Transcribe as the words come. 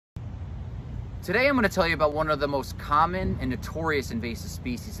Today I'm going to tell you about one of the most common and notorious invasive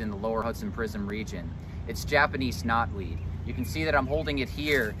species in the Lower Hudson PRISM region. It's Japanese knotweed. You can see that I'm holding it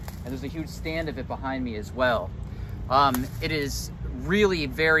here, and there's a huge stand of it behind me as well. It is really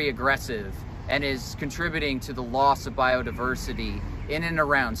very aggressive and is contributing to the loss of biodiversity in and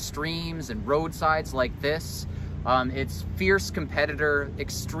around streams and roadsides like this. It's a fierce competitor,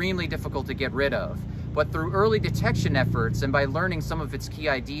 extremely difficult to get rid of. But through early detection efforts and by learning some of its key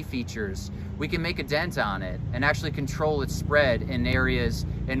ID features, we can make a dent on it and actually control its spread in areas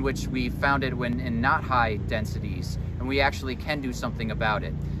in which we found it when in not high densities, and we actually can do something about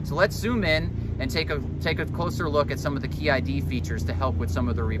it. So let's zoom in and take a closer look at some of the key ID features to help with some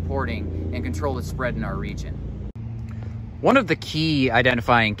of the reporting and control its spread in our region. One of the key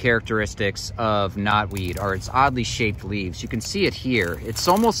identifying characteristics of knotweed are its oddly shaped leaves. You can see it here. It's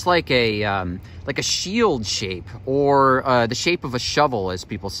almost like a shield shape, or the shape of a shovel, as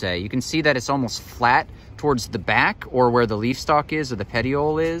people say. You can see that it's almost flat towards the back, or where the leaf stalk is, or the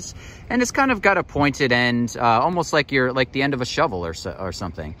petiole is, and it's kind of got a pointed end, almost like the end of a shovel or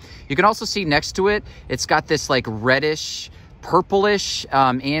something. You can also see next to it, it's got this like reddish, purplish,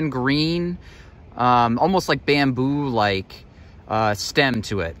 and green, almost like bamboo-like stem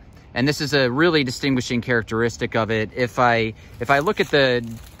to it. And this is a really distinguishing characteristic of it. If I look at the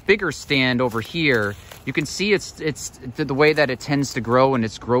bigger stand over here, you can see it's the way that it tends to grow in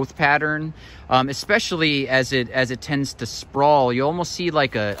its growth pattern, especially as it tends to sprawl. You almost see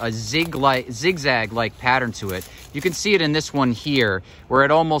like a zigzag-like pattern to it. You can see it in this one here, where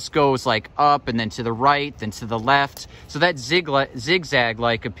it almost goes like up and then to the right, then to the left. So that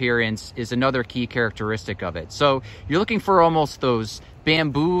zigzag-like appearance is another key characteristic of it. So you're looking for almost those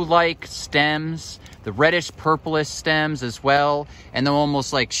bamboo-like stems, the reddish purplish stems as well, and then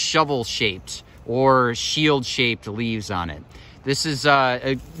almost like shovel-shaped or shield-shaped leaves on it. This is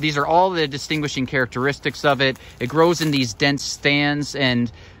these are all the distinguishing characteristics of it. It grows in these dense stands and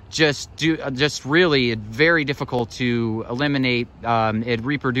just really very difficult to eliminate. It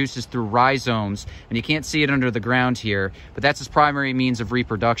reproduces through rhizomes, and you can't see it under the ground here, but that's its primary means of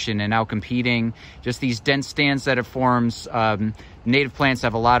reproduction and outcompeting. Just these dense stands that it forms, native plants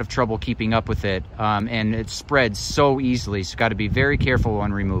have a lot of trouble keeping up with it, and it spreads so easily, so you've got to be very careful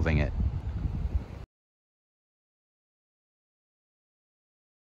when removing it.